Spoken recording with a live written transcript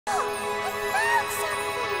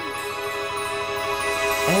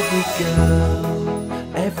Every girl,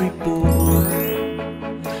 every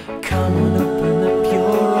boy, come and open up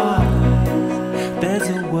your eyes. There's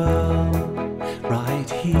a world right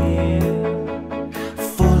here,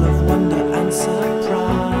 full of wonder and surprise.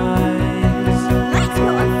 Let's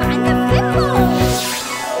go and find the Fimbles!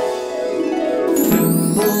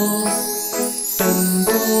 Fimbles,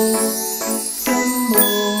 Fimbles,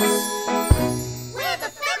 Fimbles. We're the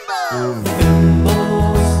Fimbles!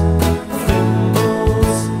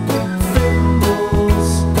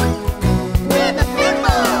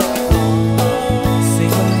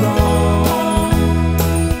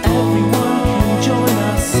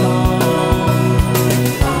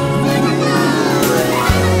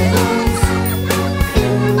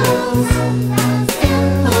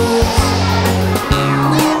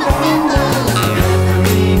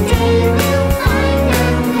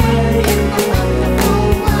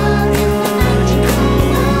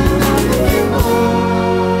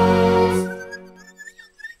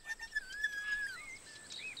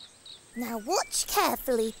 Now watch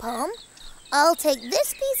carefully, Pom. I'll take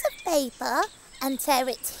this piece of paper and tear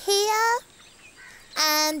it here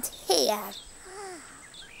and here.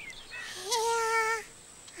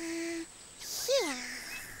 Here.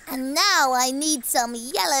 And now I need some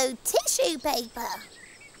yellow tissue paper.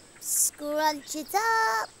 Scrunch it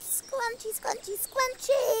up, scrunchy, scrunchy,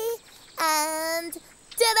 scrunchy, and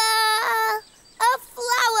ta-da! A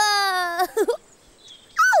flower!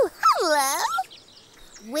 Oh, hello!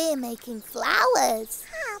 We're making flowers.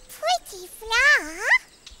 Oh, pretty flower.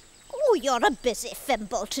 Oh, you're a busy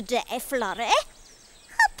Fimble today, Florrie. Oh,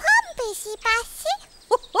 Pom busy, Bessie.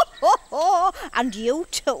 And you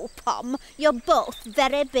too, Pom. You're both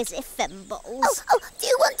very busy Fimbles. Oh, do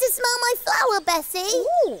you want to smell my flower, Bessie?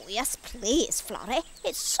 Oh, yes, please, Florrie.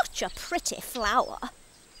 It's such a pretty flower.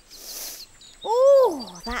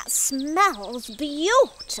 Oh, that smells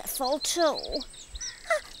beautiful too.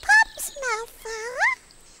 Pom smell flower.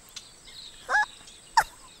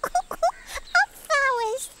 A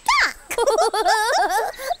flower's stuck.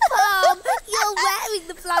 Pom, you're wearing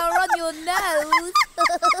the flower on your nose. Pom,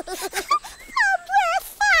 wear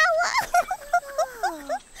flower.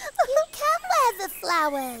 You can wear the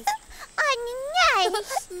flowers. On your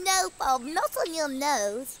nose. No, Pom, not on your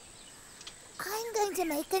nose. I'm going to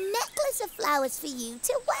make a necklace of flowers for you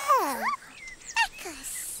to wear.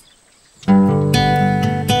 Necklace. Round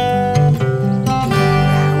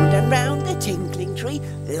and round the tinkling tree,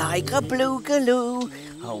 like a boogaloo.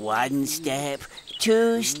 One step,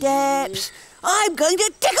 two steps. I'm going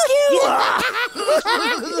to tickle you!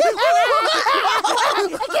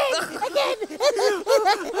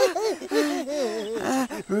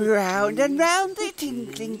 Round and round the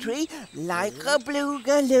tinkling tree, like a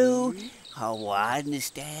boogaloo. One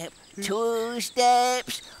step, two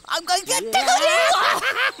steps. I'm going to tickle you!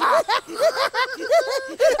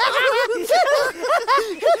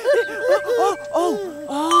 Oh!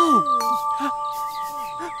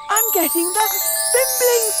 I'm getting the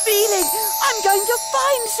fimbling feeling. I'm going to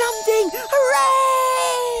find something.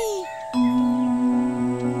 Hooray!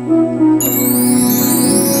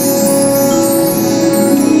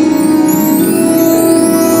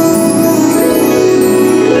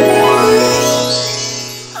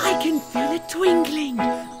 I can feel it twinkling.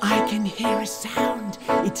 I can hear a sound.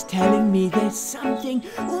 It's telling me there's something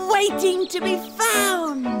waiting to be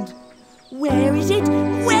found. Where is it?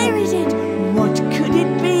 Where is it? What could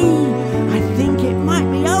it be? I think it might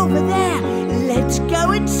be over there. Let's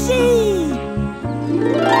go and see.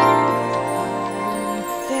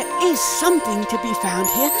 There is something to be found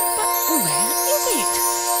here, but where is it?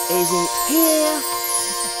 Is it here?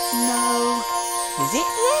 No. Is it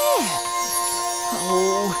there?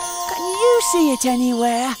 Oh, can you see it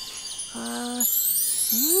anywhere?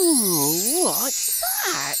 What's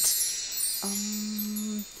that?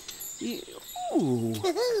 Ooh.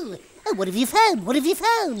 What have you found? What have you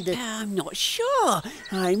found? I'm not sure.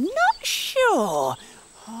 I'm not sure.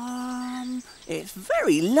 It's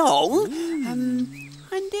very long, and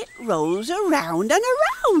it rolls around and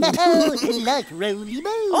around. Oh, like Roly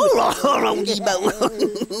Mo. Oh, Roly Mo.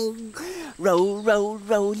 Roll, roll,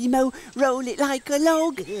 Roly Mo, roll it like a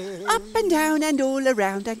log. Up and down and all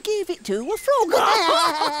around and give it to a frog.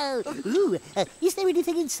 Ooh, is there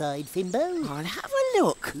anything inside, Fimbo? I'll have a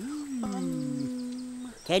look.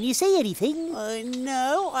 Can you see anything?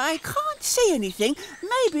 No, I can't see anything.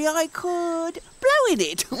 Maybe I could blow in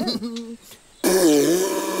it.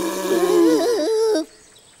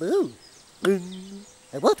 Ooh.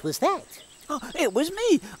 What was that? Oh, it was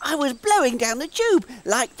me. I was blowing down the tube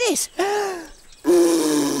like this.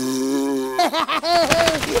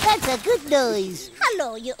 a good noise.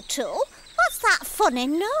 Hello, you two. What's that funny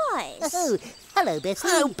noise? Oh, hello, Bessie.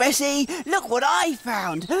 Oh, Bessie, look what I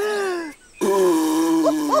found. Well,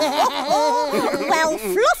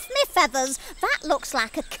 fluff me feathers. That looks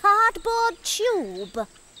like a cardboard tube.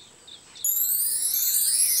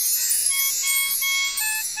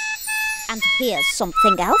 And here's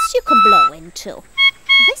something else you can blow into.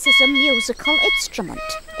 This is a musical instrument.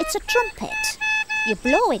 It's a trumpet. You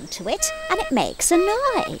blow into it and it makes a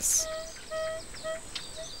noise.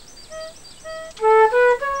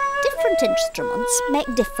 Different instruments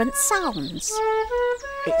make different sounds.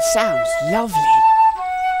 It sounds lovely.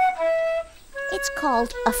 It's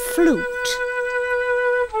called a flute.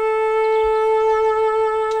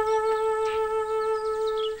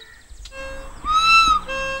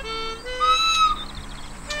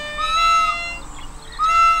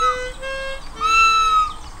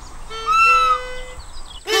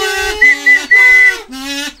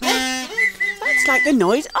 That's like the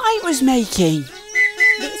noise I was making.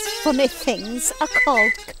 These funny things are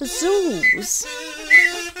called kazoos.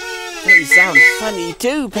 They sound funny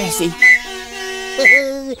too, Bessie.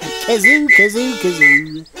 Kazoo, kazoo,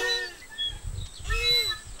 kazoo.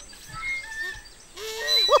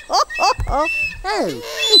 Oh,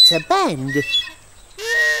 it's a band.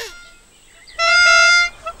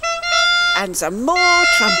 And some more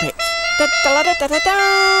trumpets.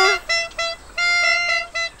 Da-da-da-da-da-da.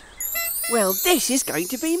 Well, this is going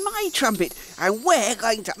to be my trumpet, and we're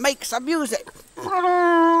going to make some music.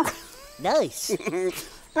 Nice.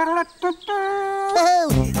 Oh,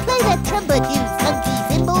 play that trumpet, you funky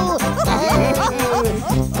Fimble.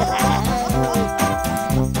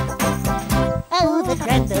 Oh, the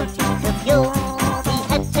grand old Duke of York, he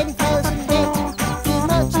had 10,000 men. He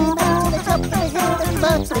marched them up to the top of the hill and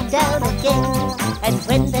marched them down again. And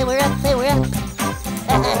when they were up, they were up.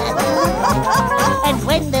 And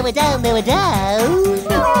when they were down, they were down.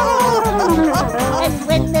 And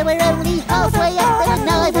when they were only halfway up, they were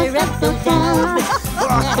neither up nor down.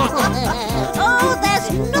 Oh, there's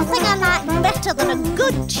nothing I like better than a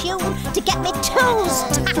good tune to get me toes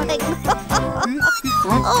tapping.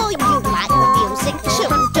 Oh, you like the music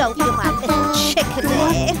too, don't you, my little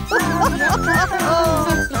chickadee?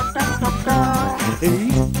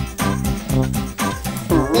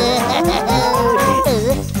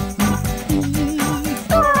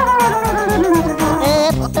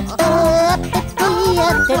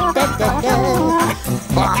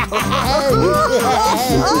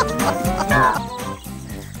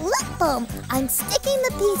 Look, Pom, I'm sticking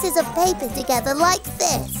the pieces of paper together like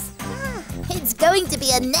this. It's going to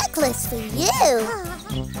be a necklace for you.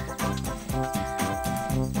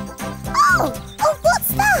 Oh,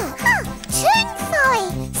 what's that? Tune,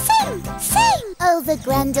 Florrie. Sing, sing. Oh, the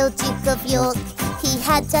grand old Duke of York, he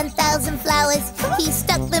had 10,000 flowers. He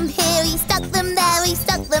stuck them here, he stuck them there, he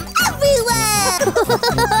stuck them everywhere.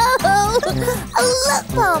 Oh, look,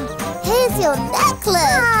 Pom, here's your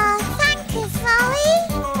necklace. Oh, thank you, Florrie.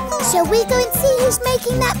 Shall we go and see who's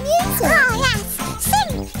making that music? Oh, yes.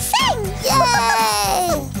 Sing, sing. Yay!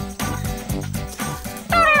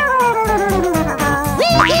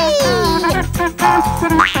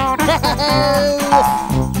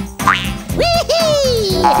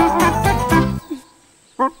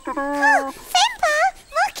 Oh, Fimbo,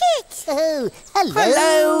 look it. Oh, hello.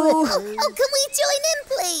 Hello. Oh, can we join in,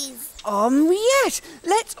 please? Yes.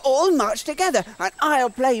 Let's all march together, and I'll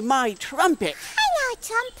play my trumpet. Hello,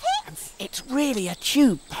 trumpet. It's really a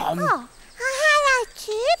tube, Pom. Oh, hello,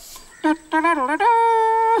 tube.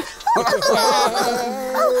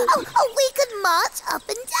 Oh, we could march up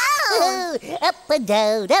and down. Oh, up and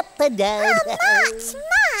down, up and down. March,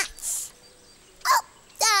 march. Up,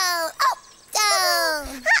 down, up, down.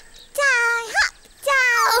 Up, down, up,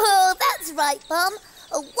 down. Oh, that's right, Pom.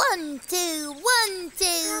 1, 2, 1, 2,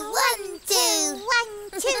 1, 2.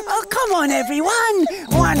 1, 2. Oh, come on, everyone.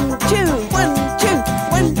 1, 2, 1, 2,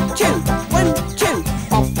 1, 2, 1, 2.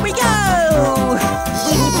 Off we go.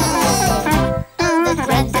 Oh, the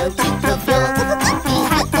grand old Duke of York, he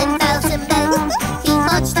had 10,000 men. He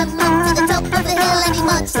marched them up to the top of the hill and he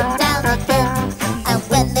marched them down again. And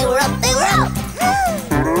when they were up, they were up.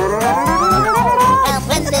 And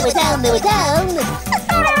when they were down, they were down.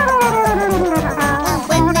 And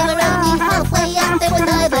when they were only halfway up, they were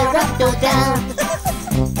neither up nor down.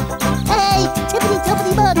 Hey,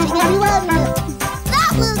 tippity-toppity marching, everyone. No,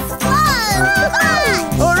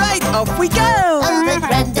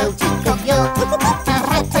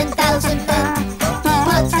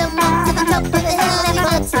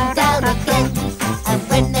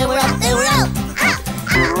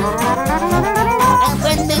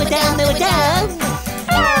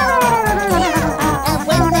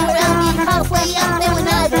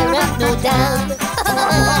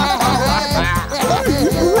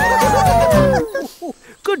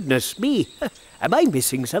 Goodness me. Am I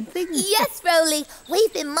missing something? Yes, Roly.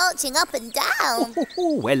 We've been marching up and down.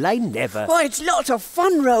 Well, I never. Oh, it's lots of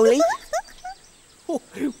fun, Roly.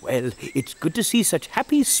 Well, it's good to see such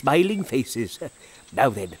happy, smiling faces. Now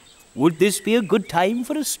then, would this be a good time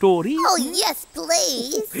for a story? Oh, yes,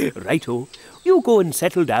 please. Righto. You go and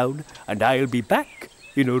settle down, and I'll be back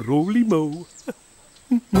in a roly mo.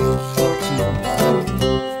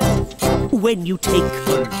 When you take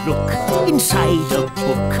a look inside a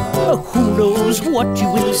book, who knows what you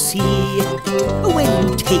will see? When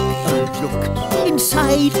you take a look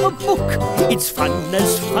inside a book, it's fun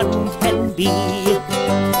as fun can be.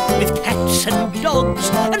 With cats and dogs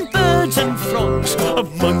and birds and frogs, a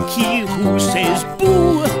monkey who says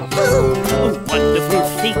boo. Wonderful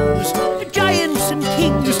things, giants and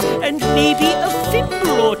kings, and maybe a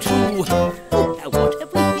fimble or two. Now what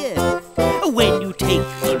have we here? When you take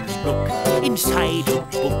a look inside a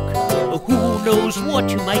book, who knows what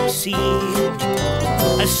you might see?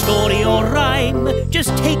 A story or rhyme,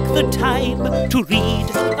 just take the time to read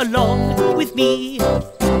along with me.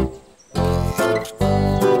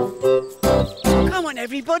 Come on,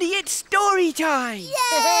 everybody, it's story time.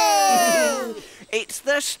 Yay! It's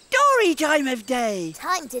the story time of day.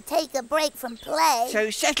 Time to take a break from play. So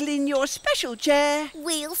settle in your special chair.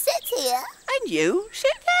 We'll sit here. And you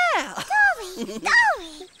sit there.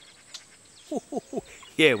 Story.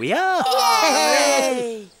 Here we are.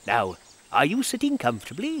 Yay! Now, are you sitting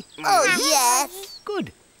comfortably? Oh, yes.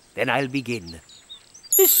 Good. Then I'll begin.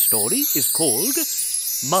 This story is called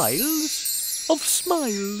Miles of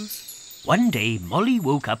Smiles. One day, Molly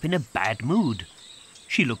woke up in a bad mood.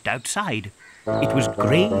 She looked outside. It was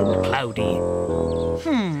grey and cloudy.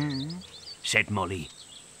 Said Molly.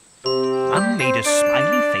 Mum made a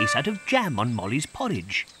smiley face out of jam on Molly's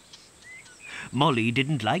porridge. Molly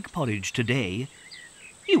didn't like porridge today.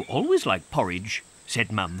 You always like porridge,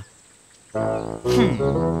 said Mum.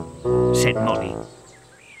 Said Molly.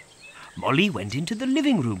 Molly went into the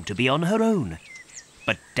living room to be on her own,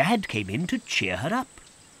 but Dad came in to cheer her up.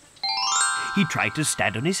 He tried to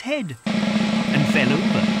stand on his head and fell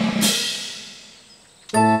over.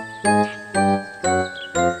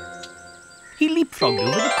 He leapfrogged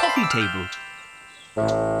over the coffee table.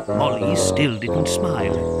 Molly still didn't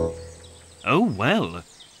smile. Oh, well,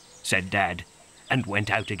 said Dad, and went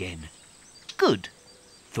out again. Good,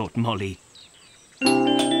 thought Molly.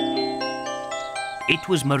 It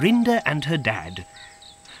was Mirinda and her dad.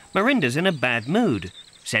 Mirinda's in a bad mood,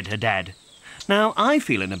 said her dad. Now I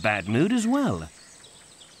feel in a bad mood as well.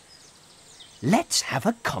 Let's have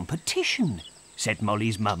a competition, said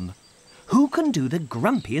Molly's mum. Who can do the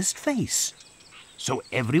grumpiest face? So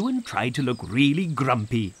everyone tried to look really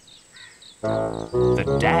grumpy.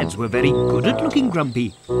 The dads were very good at looking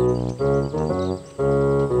grumpy.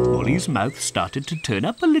 Molly's mouth started to turn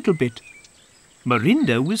up a little bit.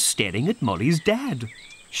 Mirinda was staring at Molly's dad.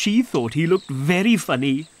 She thought he looked very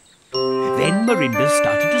funny. Then Mirinda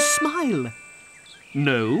started to smile.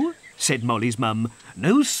 No, said Molly's mum,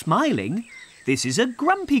 no smiling. This is a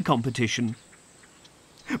grumpy competition.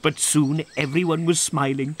 But soon everyone was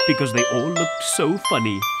smiling because they all looked so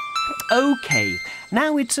funny. OK,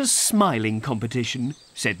 now it's a smiling competition,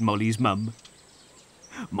 said Molly's mum.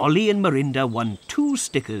 Molly and Mirinda won 2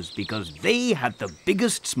 stickers because they had the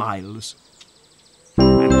biggest smiles.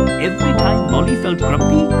 And every time Molly felt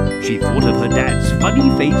grumpy, she thought of her dad's funny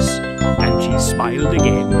face and she smiled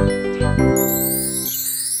again.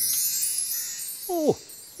 Oh,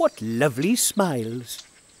 what lovely smiles.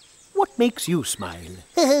 What makes you smile?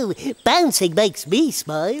 Oh, bouncing makes me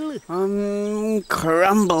smile.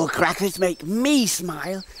 Crumble crackers make me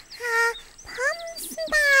smile. Pom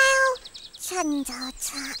smile. Chundle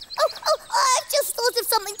chat. Oh, I've just thought of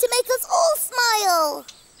something to make us all smile.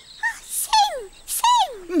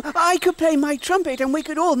 Sing. I could play my trumpet and we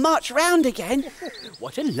could all march round again.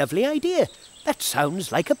 What a lovely idea. That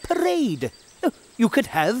sounds like a parade. You could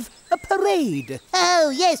have a parade.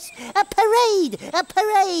 Oh, yes, a parade, a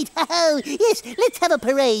parade. Oh, yes, let's have a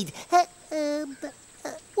parade.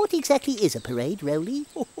 What exactly is a parade, Roly?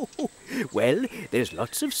 Well, there's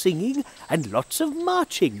lots of singing and lots of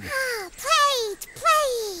marching. Parade.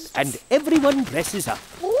 And everyone dresses up.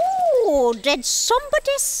 Oh, did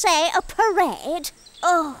somebody say a parade?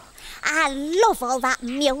 Oh, I love all that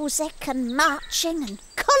music and marching and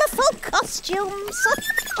colourful costumes.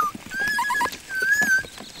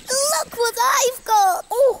 Look what I've got.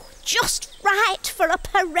 Oh, just right for a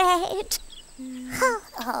parade.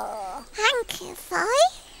 Thank you,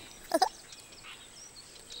 Florrie.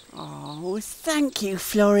 Oh, thank you,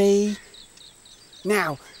 Florrie.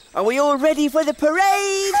 Now, are we all ready for the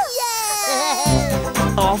parade?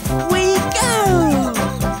 Yeah! Off we go!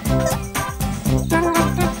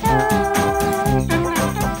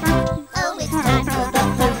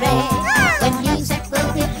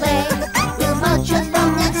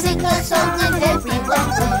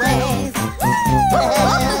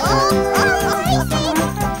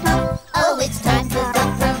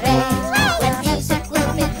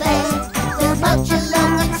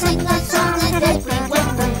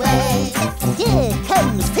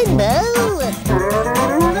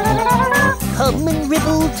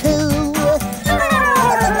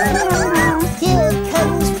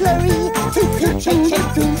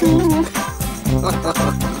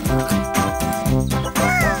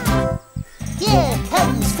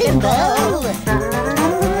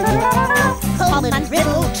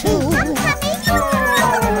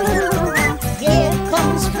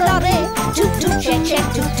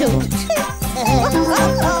 toot.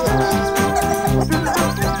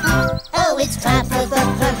 Oh, it's time for the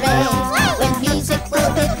parade, when music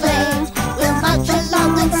will be played. We'll march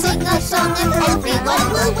along and sing our song and everyone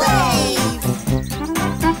will wave.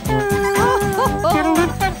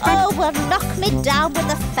 Oh, well, knock me down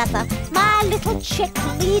with a feather, my little chick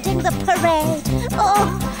leading the parade.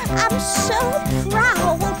 Oh, I'm so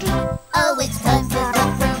proud. Oh, it's time for the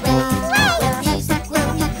parade, when music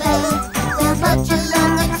will be played. We'll march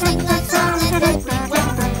along and sing our song and everyone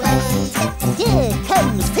will wave. Here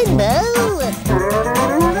comes Fimbo,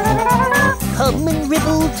 come and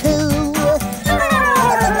ribble too.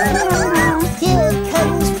 Here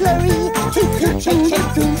comes Florrie, toot toot check check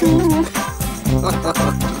toot toot.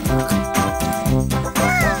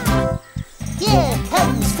 Here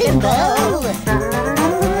comes Fimbo,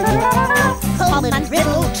 come and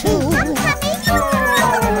ribble too.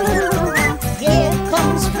 Here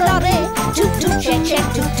comes Florrie, toot toot check check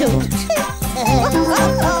toot toot.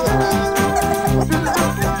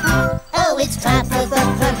 Oh, it's time for the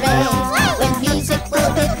parade, when music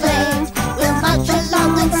will be played. We'll march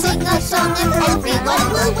along and sing our song and everyone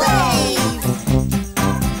will wave.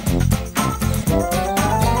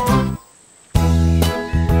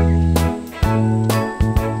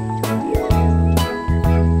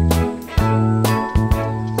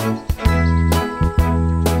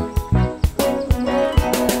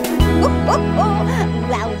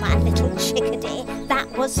 Well, my little chickadee, that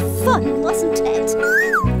was fun, wasn't it?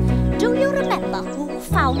 Do you remember who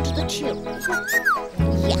found the tune?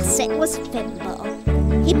 Yes, it was Fimbo.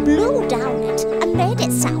 He blew down it and made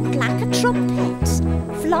it sound like a trumpet.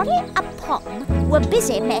 Florrie and Pom were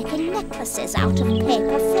busy making necklaces out of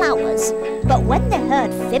paper flowers. But when they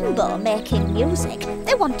heard Fimbo making music,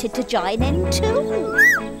 they wanted to join in too.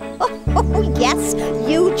 Oh, yes,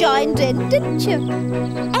 you joined in, didn't you?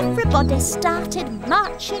 Everybody started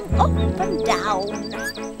marching up and down.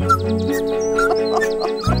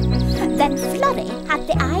 Then Florrie had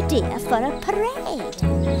the idea for a parade.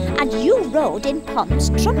 And you rode in Pom's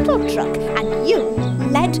trundle truck and you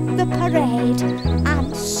led the parade.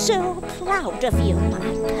 I'm so proud of you,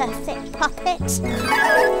 my perfect puppet.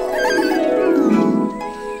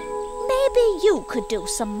 Maybe you could do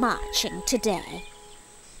some marching today.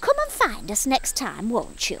 Come and find us next time,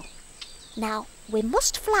 won't you? Now, we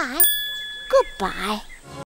must fly. Goodbye.